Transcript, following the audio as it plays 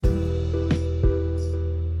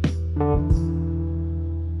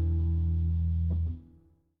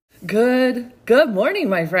Good morning,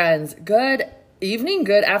 my friends. Good evening,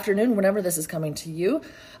 good afternoon, whenever this is coming to you.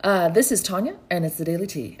 This is Tanya, and it's the Daily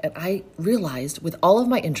Tea. And I realized with all of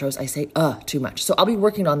my intros, I say too much. So I'll be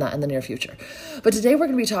working on that in the near future. But today we're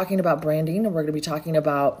going to be talking about branding, and we're going to be talking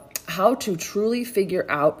about how to truly figure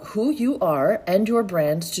out who you are and your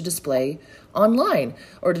brand to display online,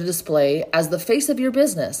 or to display as the face of your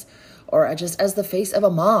business, or just as the face of a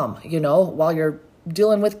mom, while you're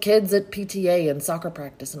dealing with kids at PTA and soccer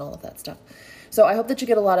practice and all of that stuff. So I hope that you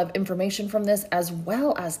get a lot of information from this, as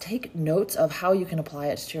well as take notes of how you can apply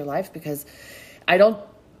it to your life, because I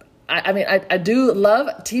do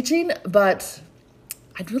love teaching, but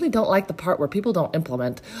I really don't like the part where people don't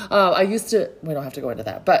implement. We don't have to go into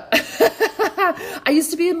that, but I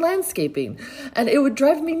used to be in landscaping, and it would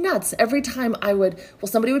drive me nuts every time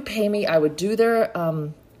somebody would pay me, I would do their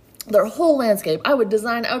whole landscape. I would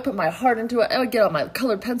design, I would put my heart into it. I would get all my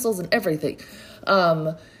colored pencils and everything.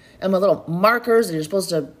 And my little markers that you're supposed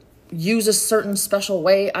to use a certain special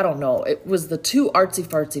way. I don't know. It was the too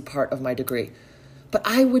artsy-fartsy part of my degree. But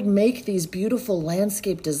I would make these beautiful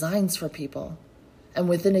landscape designs for people. And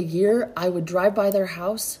within a year, I would drive by their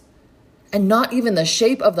house, and not even the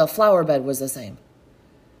shape of the flower bed was the same.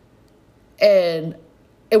 And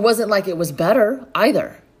it wasn't like it was better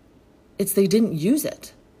either. It's they didn't use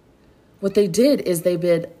it. What they did is they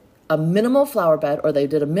did a minimal flower bed, or they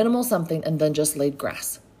did a minimal something and then just laid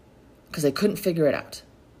grass because they couldn't figure it out.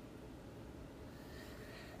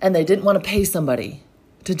 And they didn't want to pay somebody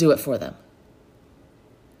to do it for them.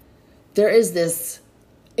 There is this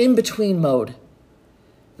in-between mode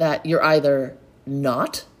that you're either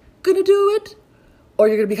not going to do it, or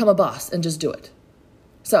you're going to become a boss and just do it.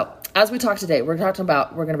 So as we talk today, we're going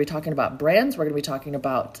to be talking about brands. We're going to be talking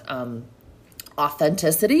about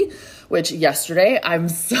authenticity, which yesterday I'm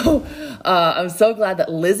so glad that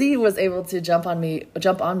Lizzie was able to jump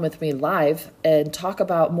on with me live and talk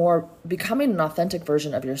about more becoming an authentic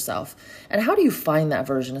version of yourself. And how do you find that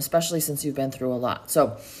version, especially since you've been through a lot?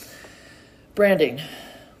 So branding.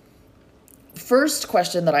 First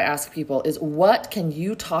question that I ask people is, what can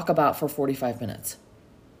you talk about for 45 minutes?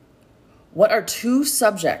 What are two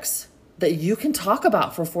subjects that you can talk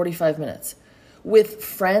about for 45 minutes? With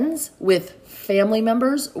friends, with family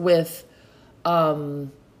members, with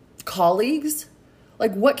colleagues?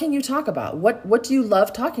 Like, what can you talk about? What do you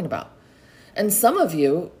love talking about? And some of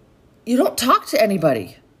you don't talk to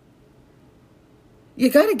anybody. You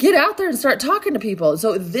got to get out there and start talking to people.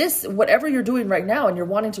 So whatever you're doing right now and you're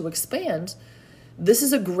wanting to expand, this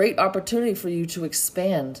is a great opportunity for you to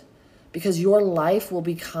expand, because your life will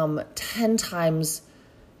become 10 times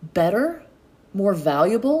better, more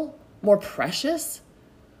valuable, more precious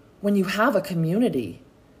when you have a community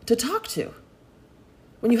to talk to,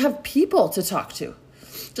 when you have people to talk to.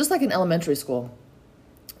 Just like in elementary school.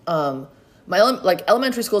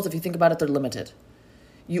 Elementary schools, if you think about it, they're limited.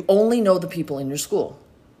 You only know the people in your school.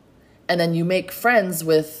 And then you make friends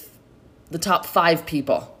with the top 5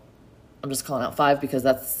 people. I'm just calling out 5 because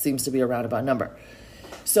that seems to be a roundabout number.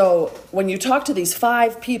 So when you talk to these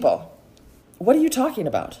 5 people, what are you talking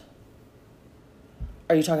about?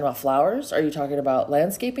 Are you talking about flowers? Are you talking about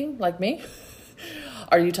landscaping like me?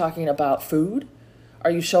 Are you talking about food?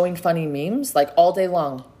 Are you showing funny memes like all day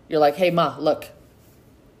long? You're like, hey, Ma, look.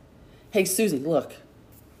 Hey, Susie, look.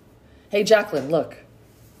 Hey, Jacqueline, look.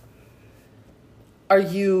 Are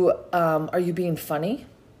you being funny?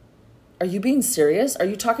 Are you being serious? Are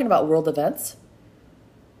you talking about world events?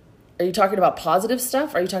 Are you talking about positive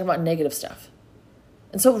stuff? Are you talking about negative stuff?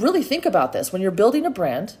 And so really think about this. When you're building a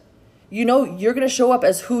brand, you're going to show up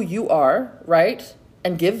as who you are, right?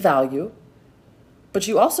 And give value. But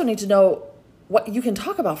you also need to know what you can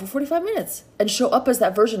talk about for 45 minutes and show up as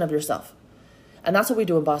that version of yourself. And that's what we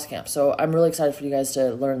do in Boss Camp. So I'm really excited for you guys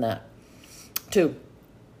to learn that. 2,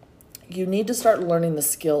 you need to start learning the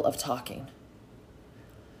skill of talking.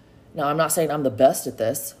 Now, I'm not saying I'm the best at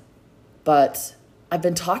this, but I've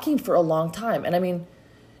been talking for a long time. And I mean,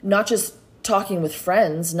 not just talking with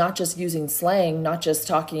friends, not just using slang, not just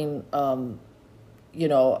talking, on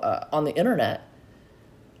the internet.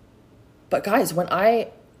 But guys, when I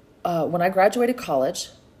graduated college,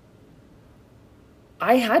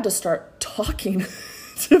 I had to start talking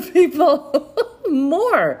to people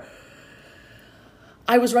more.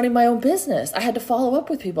 I was running my own business. I had to follow up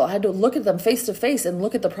with people. I had to look at them face to face and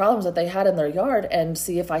look at the problems that they had in their yard and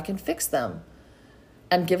see if I can fix them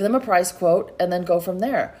and give them a price quote and then go from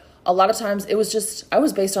there. A lot of times I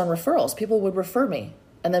was based on referrals. People would refer me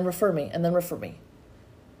and then refer me and then refer me.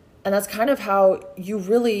 And that's kind of how you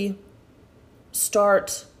really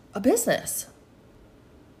start a business.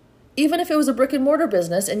 Even if it was a brick and mortar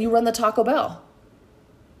business and you run the Taco Bell,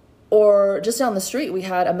 Or just down the street, we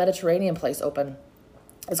had a Mediterranean place open.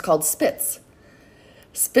 It's called Spitz.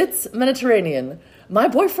 Spitz Mediterranean. My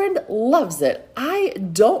boyfriend loves it. I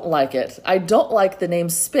don't like it. I don't like the name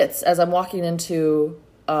Spitz as I'm walking into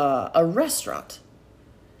a restaurant.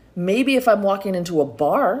 Maybe if I'm walking into a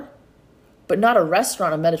bar, but not a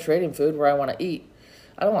restaurant of Mediterranean food where I want to eat.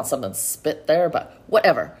 I don't want something spit there, but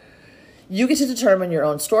whatever. You get to determine your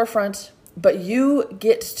own storefront, but you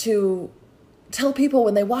get to tell people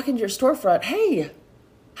when they walk into your storefront, hey,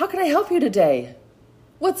 how can I help you today?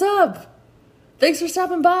 What's up? Thanks for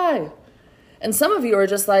stopping by. And some of you are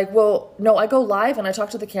just like, well, no, I go live and I talk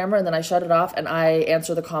to the camera and then I shut it off and I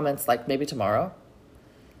answer the comments like maybe tomorrow.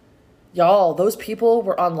 Y'all, those people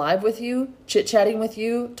were on live with you, chit-chatting with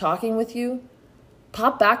you, talking with you.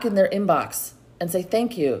 Pop back in their inbox and say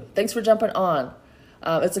thank you. Thanks for jumping on.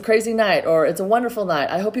 It's a crazy night, or it's a wonderful night.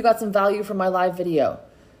 I hope you got some value from my live video.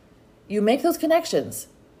 You make those connections.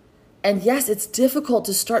 And yes, it's difficult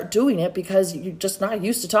to start doing it because you're just not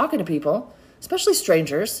used to talking to people, especially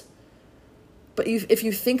strangers. But if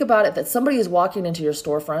you think about it, that somebody is walking into your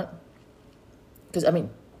storefront, because, I mean,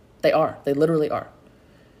 they literally are.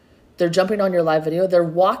 They're jumping on your live video. They're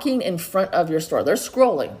walking in front of your store. They're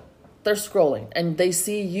scrolling, and they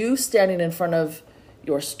see you standing in front of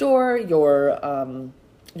your store,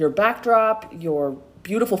 your backdrop, your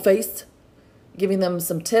beautiful face, giving them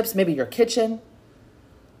some tips, maybe your kitchen.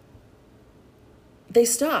 They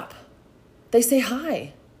stop. They say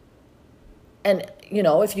hi. And,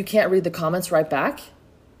 if you can't read the comments right back,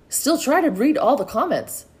 still try to read all the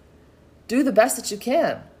comments. Do the best that you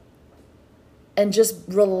can. And just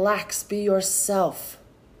relax, be yourself.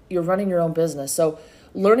 You're running your own business. So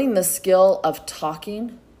learning the skill of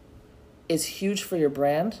talking is huge for your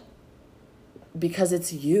brand because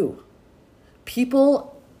it's you.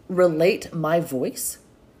 People relate my voice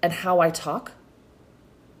and how I talk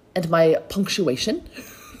and my punctuation,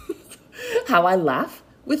 how I laugh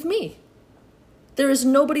with me. There is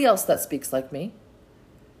nobody else that speaks like me.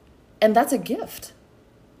 And that's a gift.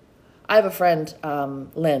 I have a friend,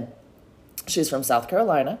 Lynn. She's from South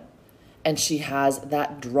Carolina, and she has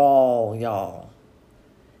that drawl, y'all.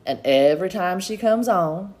 And every time she comes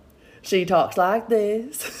on, she talks like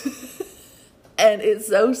this. And it's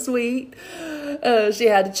so sweet. She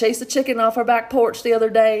had to chase a chicken off her back porch the other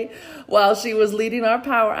day while she was leading our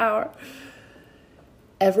power hour.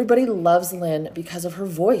 Everybody loves Lynn because of her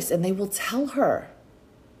voice, and they will tell her.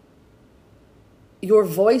 Your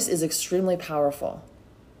voice is extremely powerful.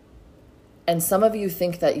 And some of you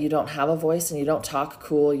think that you don't have a voice and you don't talk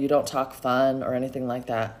cool, you don't talk fun or anything like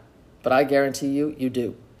that. But I guarantee you, you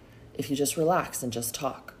do. If you just relax and just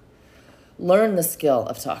talk. Learn the skill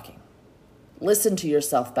of talking. Listen to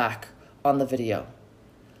yourself back on the video.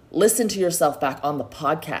 Listen to yourself back on the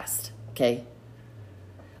podcast, okay?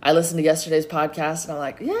 I listened to yesterday's podcast and I'm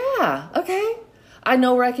like, yeah, okay. I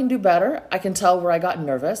know where I can do better. I can tell where I got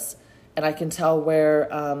nervous, and I can tell where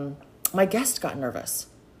my guest got nervous.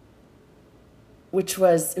 It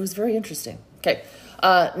was very interesting. Okay,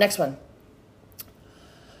 next one.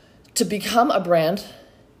 To become a brand,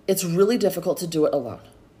 it's really difficult to do it alone.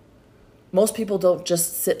 Most people don't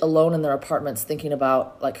just sit alone in their apartments thinking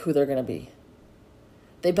about like who they're going to be.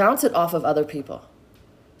 They bounce it off of other people.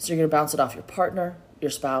 So you're going to bounce it off your partner,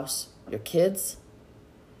 your spouse, your kids,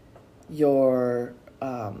 the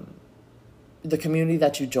community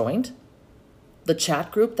that you joined, the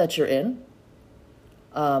chat group that you're in,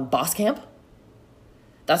 Boss Camp.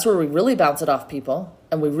 That's where we really bounce it off people,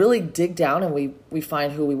 and we really dig down and we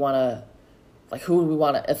find who we want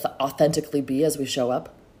to authentically be as we show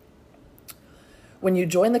up. When you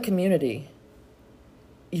join the community,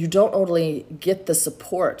 you don't only get the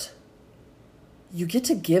support, you get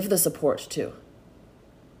to give the support too,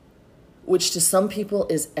 which to some people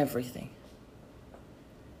is everything.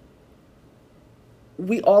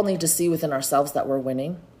 We all need to see within ourselves that we're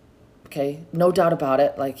winning, okay? No doubt about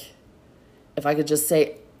it. Like, if I could just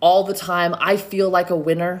say all the time, I feel like a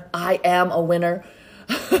winner. I am a winner.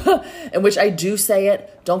 In which I do say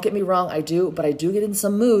it. Don't get me wrong, I do. But I do get in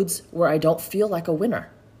some moods where I don't feel like a winner.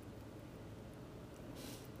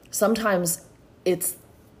 Sometimes it's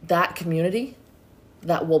that community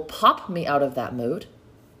that will pop me out of that mood.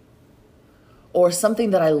 Or something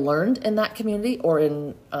that I learned in that community or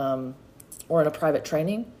in a private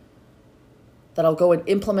training. That I'll go and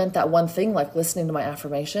implement that one thing, like listening to my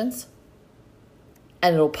affirmations.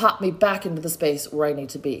 And it'll pop me back into the space where I need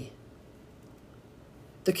to be.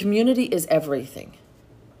 The community is everything.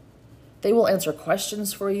 They will answer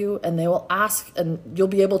questions for you, and they will ask, and you'll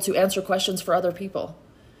be able to answer questions for other people.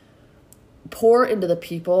 Pour into the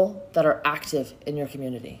people that are active in your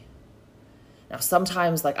community. Now,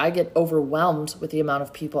 sometimes like I get overwhelmed with the amount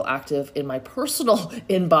of people active in my personal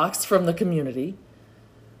inbox from the community,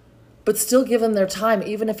 but still give them their time,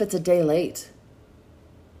 even if it's a day late.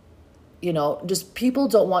 Just people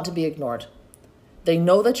don't want to be ignored. They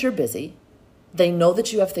know that you're busy. They know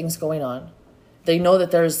that you have things going on. They know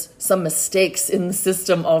that there's some mistakes in the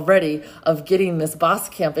system already of getting this boss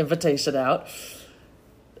camp invitation out.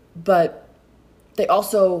 But they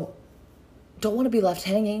also don't want to be left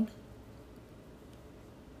hanging.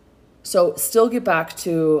 So still get back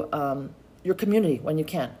to your community when you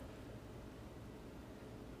can.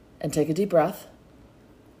 And take a deep breath.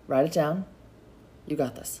 Write it down. You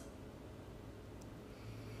got this.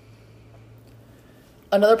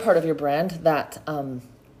 Another part of your brand that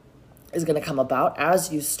is going to come about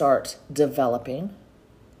as you start developing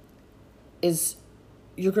is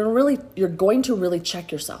you're going to really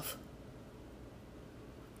check yourself.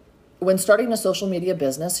 When starting a social media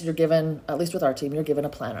business, you're given, at least with our team, you're given a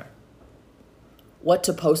planner. What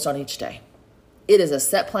to post on each day. It is a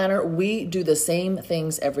set planner. We do the same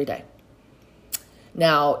things every day.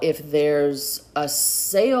 Now, if there's a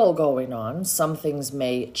sale going on, some things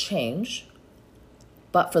may change.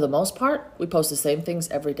 But for the most part, we post the same things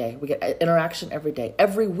every day. We get interaction every day.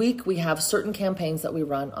 Every week, we have certain campaigns that we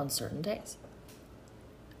run on certain days.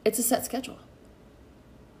 It's a set schedule.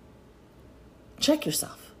 Check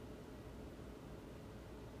yourself.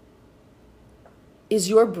 Is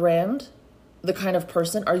your brand the kind of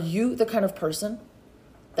person, are you the kind of person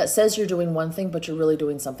that says you're doing one thing, but you're really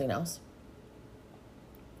doing something else?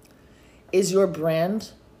 Is your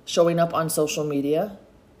brand showing up on social media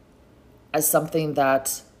as something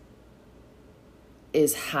that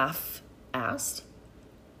is half-assed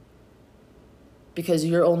because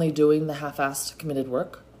you're only doing the half-assed committed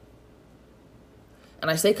work?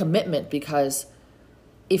 And I say commitment because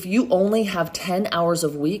if you only have 10 hours a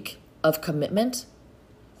week of commitment,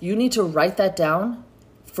 you need to write that down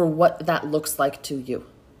for what that looks like to you.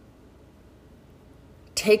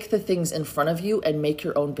 Take the things in front of you and make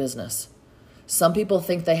your own business. Some people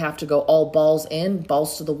think they have to go all balls in,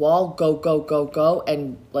 balls to the wall, go, go, go, go,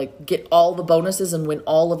 and like get all the bonuses and win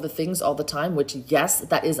all of the things all the time, which yes,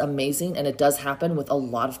 that is amazing. And it does happen with a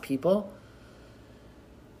lot of people.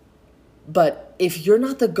 But if you're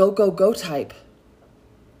not the go, go, go type,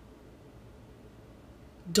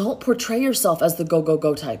 don't portray yourself as the go, go,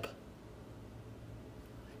 go type.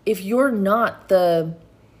 If you're not the,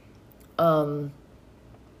 I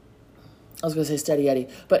was going to say steady Eddie,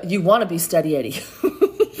 but you want to be steady Eddie.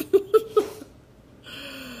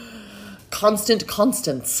 Constant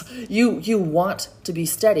constants. You want to be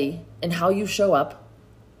steady in how you show up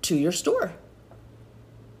to your store.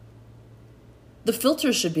 The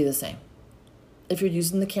filters should be the same. If you're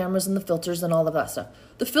using the cameras and the filters and all of that stuff,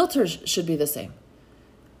 the filters should be the same.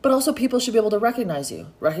 But also people should be able to recognize you,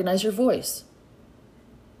 recognize your voice.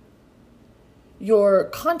 Your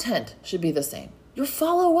content should be the same. Your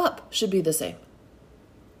follow-up should be the same.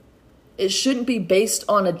 It shouldn't be based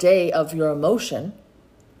on a day of your emotion.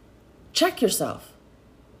 Check yourself.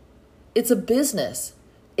 It's a business.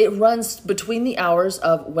 It runs between the hours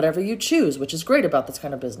of whatever you choose, which is great about this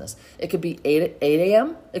kind of business. It could be 8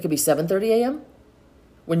 a.m. It could be 7:30 a.m.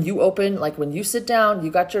 When you open, like when you sit down,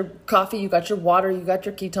 you got your coffee, you got your water, you got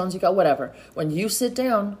your ketones, you got whatever. When you sit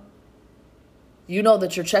down, you know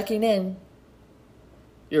that you're checking in.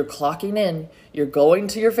 You're clocking in. You're going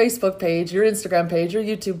to your Facebook page, your Instagram page, your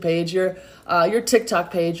YouTube page, your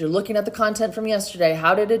TikTok page. You're looking at the content from yesterday.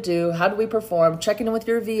 How did it do? How did we perform? Checking in with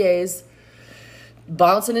your VAs.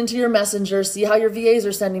 Bouncing into your messenger. See how your VAs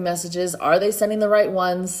are sending messages. Are they sending the right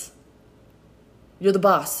ones? You're the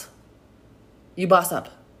boss. You boss up.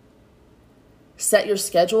 Set your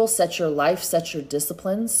schedule, set your life, set your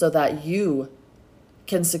disciplines so that you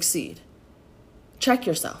can succeed. Check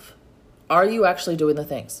yourself. Are you actually doing the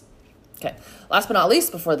things? Okay. Last but not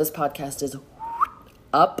least, before this podcast is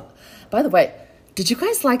up. By the way, did you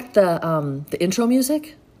guys like the intro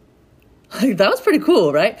music? That was pretty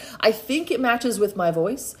cool, right? I think it matches with my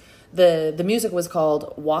voice. The music was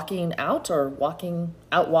called Walking Out or Walking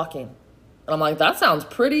Out Walking. And I'm like, that sounds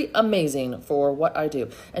pretty amazing for what I do.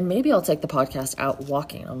 And maybe I'll take the podcast out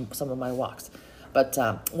walking on some of my walks. But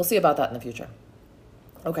we'll see about that in the future.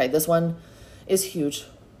 Okay, this one is huge.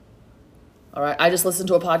 All right, I just listened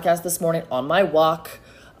to a podcast this morning on my walk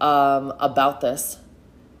about this,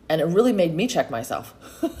 and it really made me check myself.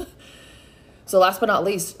 So last but not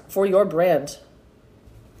least, for your brand,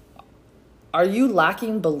 are you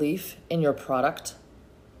lacking belief in your product?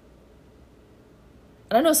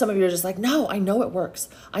 And I know some of you are just like, no, I know it works.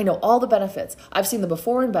 I know all the benefits. I've seen the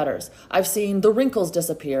before and betters. I've seen the wrinkles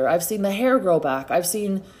disappear. I've seen the hair grow back. I've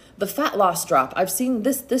seen the fat loss drop. I've seen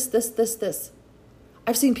this.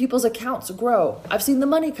 I've seen people's accounts grow. I've seen the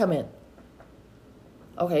money come in.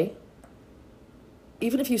 Okay.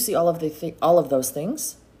 Even if you see all of those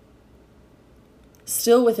things,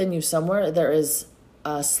 still within you somewhere, there is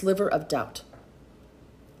a sliver of doubt,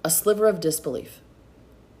 a sliver of disbelief.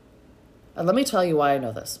 And let me tell you why I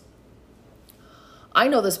know this. I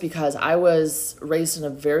know this because I was raised in a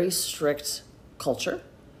very strict culture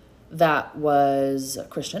that was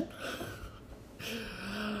Christian.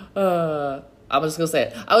 I'm just going to say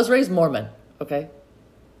it. I was raised Mormon, okay?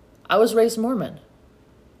 I was raised Mormon.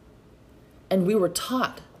 And we were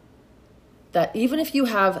taught that even if you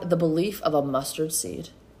have the belief of a mustard seed,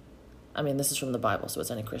 I mean, this is from the Bible, so it's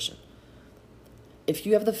any Christian. If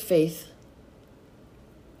you have the faith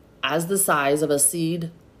as the size of a seed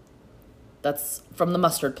that's from the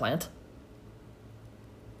mustard plant,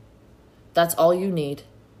 that's all you need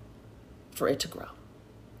for it to grow.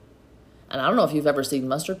 And I don't know if you've ever seen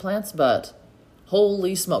mustard plants, but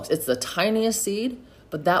holy smokes, it's the tiniest seed,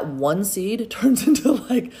 but that one seed turns into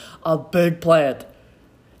like a big plant.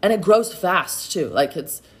 And it grows fast too. Like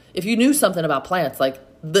if you knew something about plants, like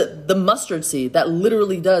the mustard seed, that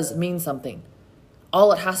literally does mean something.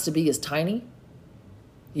 All it has to be is tiny.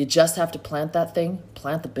 You just have to plant that thing,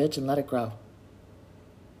 plant the bitch, and let it grow.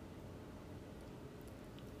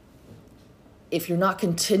 If you're not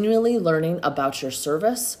continually learning about your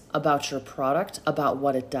service, about your product, about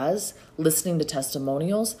what it does, listening to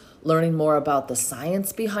testimonials, learning more about the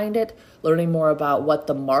science behind it, learning more about what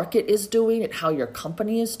the market is doing and how your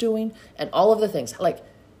company is doing, and all of the things. Like,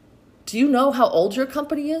 do you know how old your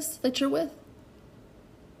company is that you're with?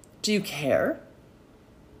 Do you care?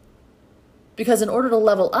 Because in order to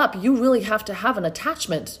level up, you really have to have an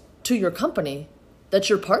attachment to your company that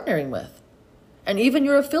you're partnering with. And even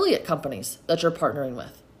your affiliate companies that you're partnering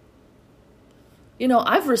with. You know,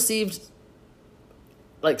 I've received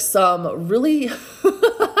like some really,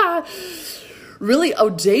 really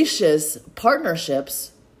audacious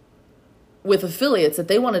partnerships with affiliates that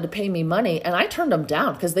they wanted to pay me money, and I turned them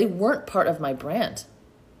down because they weren't part of my brand.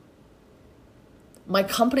 My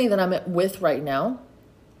company that I'm with right now,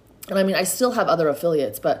 and I mean, I still have other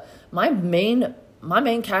affiliates, but my main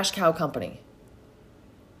cash cow company,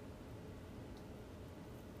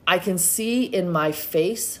 I can see in my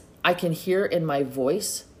face, I can hear in my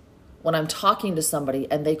voice when I'm talking to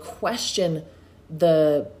somebody and they question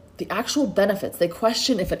the actual benefits. They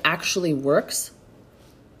question if it actually works.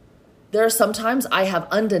 There are sometimes I have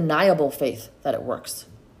undeniable faith that it works.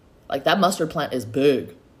 Like that mustard plant is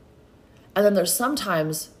big. And then there's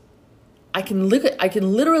sometimes I can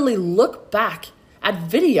literally look back at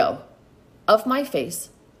video of my face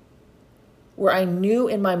where I knew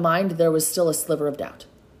in my mind there was still a sliver of doubt.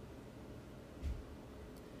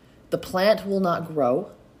 The plant will not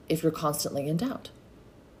grow if you're constantly in doubt.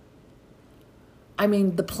 I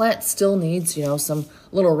mean, the plant still needs, some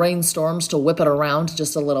little rainstorms to whip it around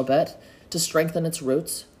just a little bit to strengthen its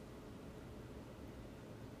roots.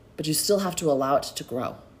 But you still have to allow it to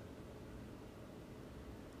grow.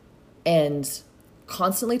 And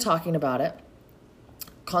constantly talking about it,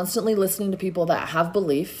 constantly listening to people that have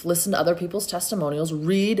belief, listen to other people's testimonials,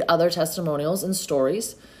 read other testimonials and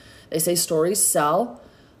stories. They say stories sell.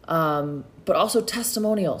 But also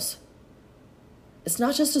testimonials. It's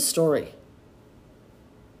not just a story.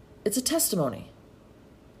 It's a testimony.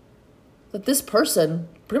 That this person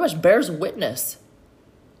pretty much bears witness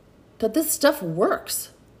that this stuff works.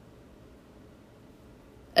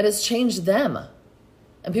 And it's changed them.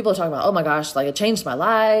 And people are talking about, oh my gosh, like it changed my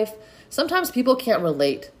life. Sometimes people can't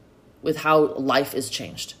relate with how life is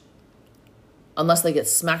changed. Unless they get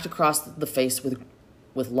smacked across the face with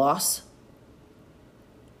loss.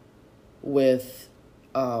 With,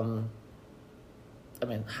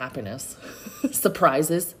 happiness,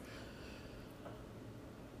 surprises.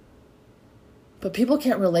 But people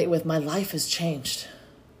can't relate with my life has changed,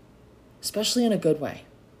 especially in a good way.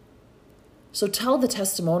 So tell the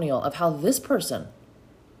testimonial of how this person's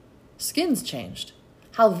skin's changed,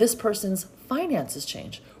 how this person's finances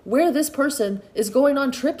changed, where this person is going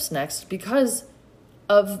on trips next because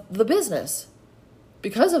of the business,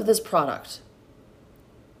 because of this product.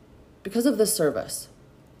 Because of this service.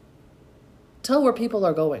 Tell where people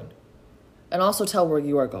are going. And also tell where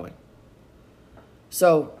you are going.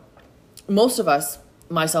 So most of us,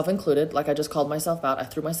 myself included, like I just called myself out, I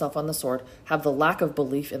threw myself on the sword, have the lack of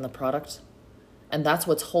belief in the product. And that's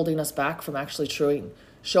what's holding us back from actually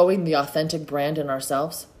showing the authentic brand in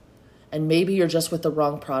ourselves. And maybe you're just with the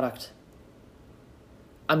wrong product.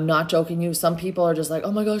 I'm not joking you. Some people are just like,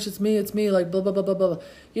 oh my gosh, it's me, like blah, blah, blah, blah, blah.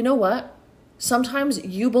 You know what? Sometimes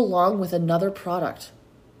you belong with another product.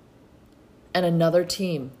 and another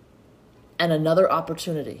team and another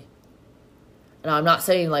opportunity. And I'm not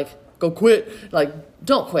saying like, go quit, like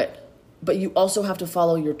don't quit, but you also have to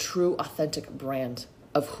follow your true authentic brand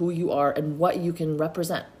of who you are and what you can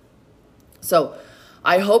represent. So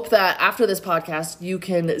I hope that after this podcast, you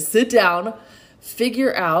can sit down,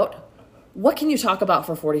 figure out what can you talk about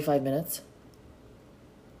for 45 minutes?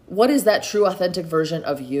 What is that true authentic version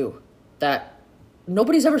of you that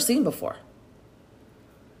nobody's ever seen before?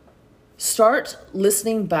 Start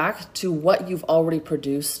listening back to what you've already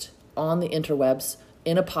produced on the interwebs,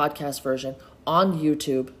 in a podcast version, on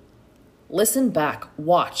YouTube. Listen back,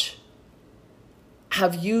 watch.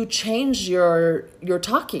 Have you changed your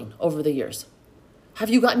talking over the years? Have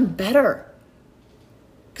you gotten better?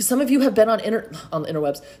 Because some of you have been on the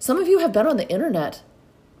interwebs. Some of you have been on the internet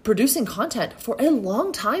producing content for a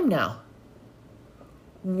long time now.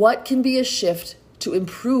 What can be a shift to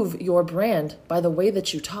improve your brand by the way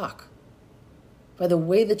that you talk, by the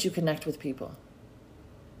way that you connect with people?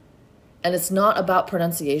 And it's not about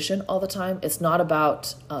pronunciation all the time. It's not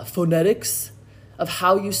about phonetics of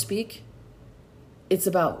how you speak. It's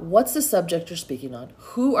about what's the subject you're speaking on?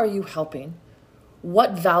 Who are you helping?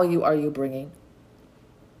 What value are you bringing?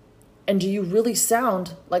 And do you really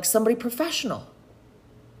sound like somebody professional?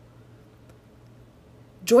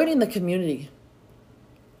 Joining the community.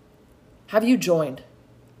 Have you joined?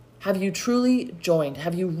 Have you truly joined?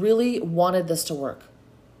 Have you really wanted this to work?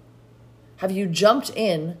 Have you jumped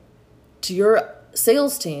in to your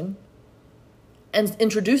sales team and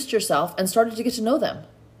introduced yourself and started to get to know them?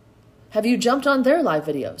 Have you jumped on their live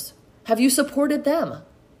videos? Have you supported them?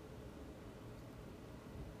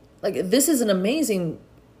 Like, this is an amazing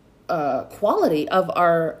quality of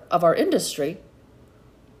our industry,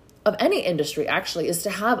 of any industry actually, is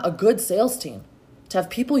to have a good sales team, to have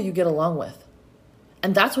people you get along with.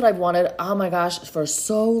 And that's what I've wanted, oh my gosh, for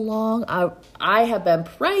so long. I have been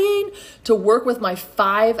praying to work with my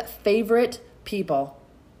 5 favorite people,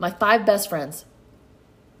 my 5 best friends.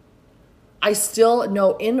 I still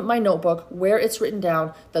know in my notebook where it's written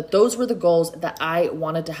down that those were the goals that I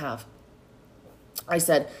wanted to have. I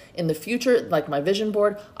said, in the future, like my vision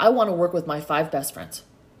board, I want to work with my 5 best friends.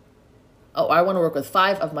 Oh, I want to work with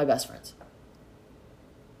 5 of my best friends.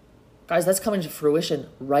 Guys, that's coming to fruition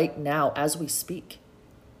right now as we speak.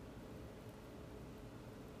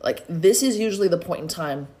 Like, this is usually the point in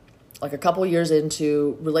time, like a couple years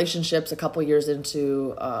into relationships, a couple years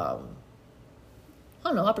into,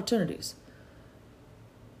 opportunities.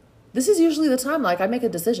 This is usually the time, like, I make a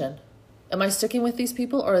decision. Am I sticking with these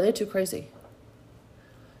people or are they too crazy?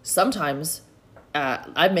 Sometimes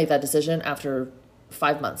I've made that decision after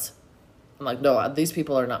 5 months. I'm like, no, these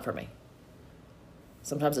people are not for me.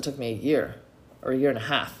 Sometimes it took me a year or a year and a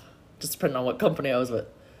half, just depending on what company I was with.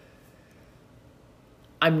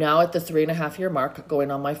 I'm now at the 3.5-year mark,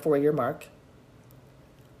 going on my 4-year mark.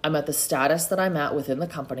 I'm at the status that I'm at within the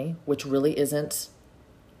company, which really isn't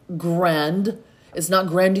grand. It's not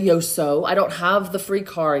grandioso. I don't have the free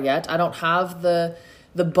car yet. I don't have the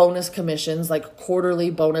bonus commissions, like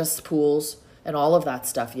quarterly bonus pools and all of that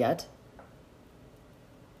stuff yet.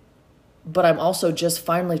 But I'm also just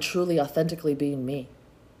finally, truly, authentically being me.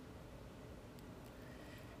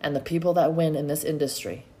 And the people that win in this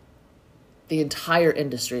industry, the entire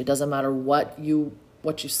industry, it doesn't matter what you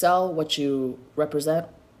sell, what you represent,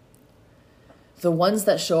 the ones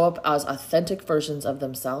that show up as authentic versions of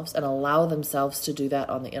themselves and allow themselves to do that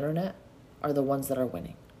on the internet are the ones that are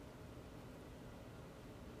winning.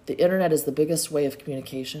 The internet is the biggest way of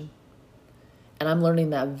communication. And I'm learning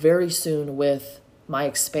that very soon with my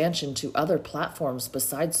expansion to other platforms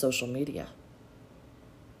besides social media.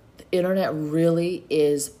 The internet really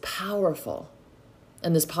is powerful.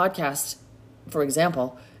 And this podcast, for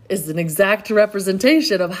example, is an exact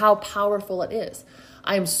representation of how powerful it is.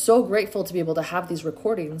 I am so grateful to be able to have these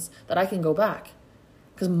recordings that I can go back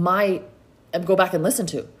and go back and listen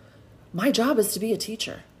to. My job is to be a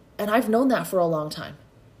teacher. And I've known that for a long time.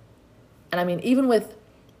 And I mean, even with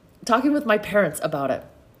talking with my parents about it,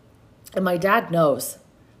 and my dad knows.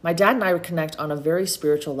 My dad and I connect on a very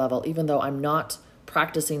spiritual level, even though I'm not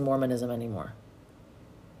practicing Mormonism anymore.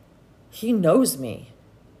 He knows me.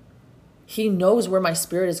 He knows where my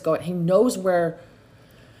spirit is going. He knows where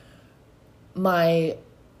my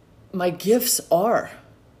gifts are.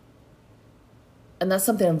 And that's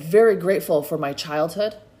something I'm very grateful for my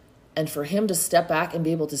childhood and for him to step back and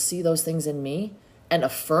be able to see those things in me and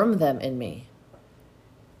affirm them in me.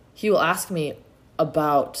 He will ask me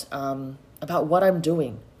about what I'm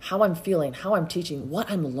doing, how I'm feeling, how I'm teaching,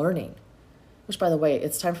 what I'm learning. Which, by the way,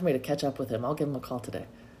 it's time for me to catch up with him. I'll give him a call today.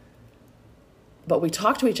 But we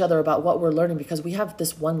talk to each other about what we're learning because we have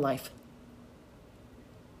this one life.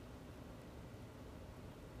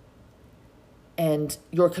 and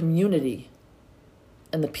your community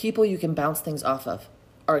and the people you can bounce things off of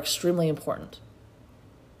are extremely important.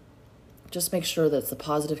 Just make sure that it's a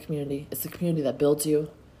positive community. It's the community that builds you.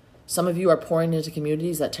 Some of you are pouring into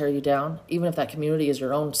communities that tear you down, even if that community is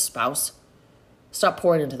your own spouse. Stop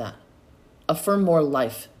pouring into that. Affirm more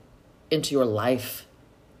life into your life.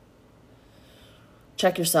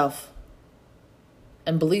 Check yourself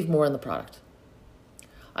and believe more in the product.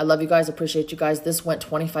 I love you guys. Appreciate you guys. This went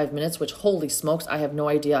 25 minutes, which holy smokes, I have no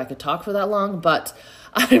idea I could talk for that long, but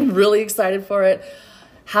I'm really excited for it.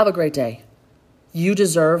 Have a great day. You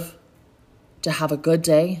deserve to have a good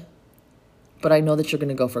day, but I know that you're going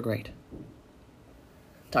to go for great.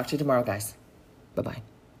 Talk to you tomorrow, guys. Bye-bye.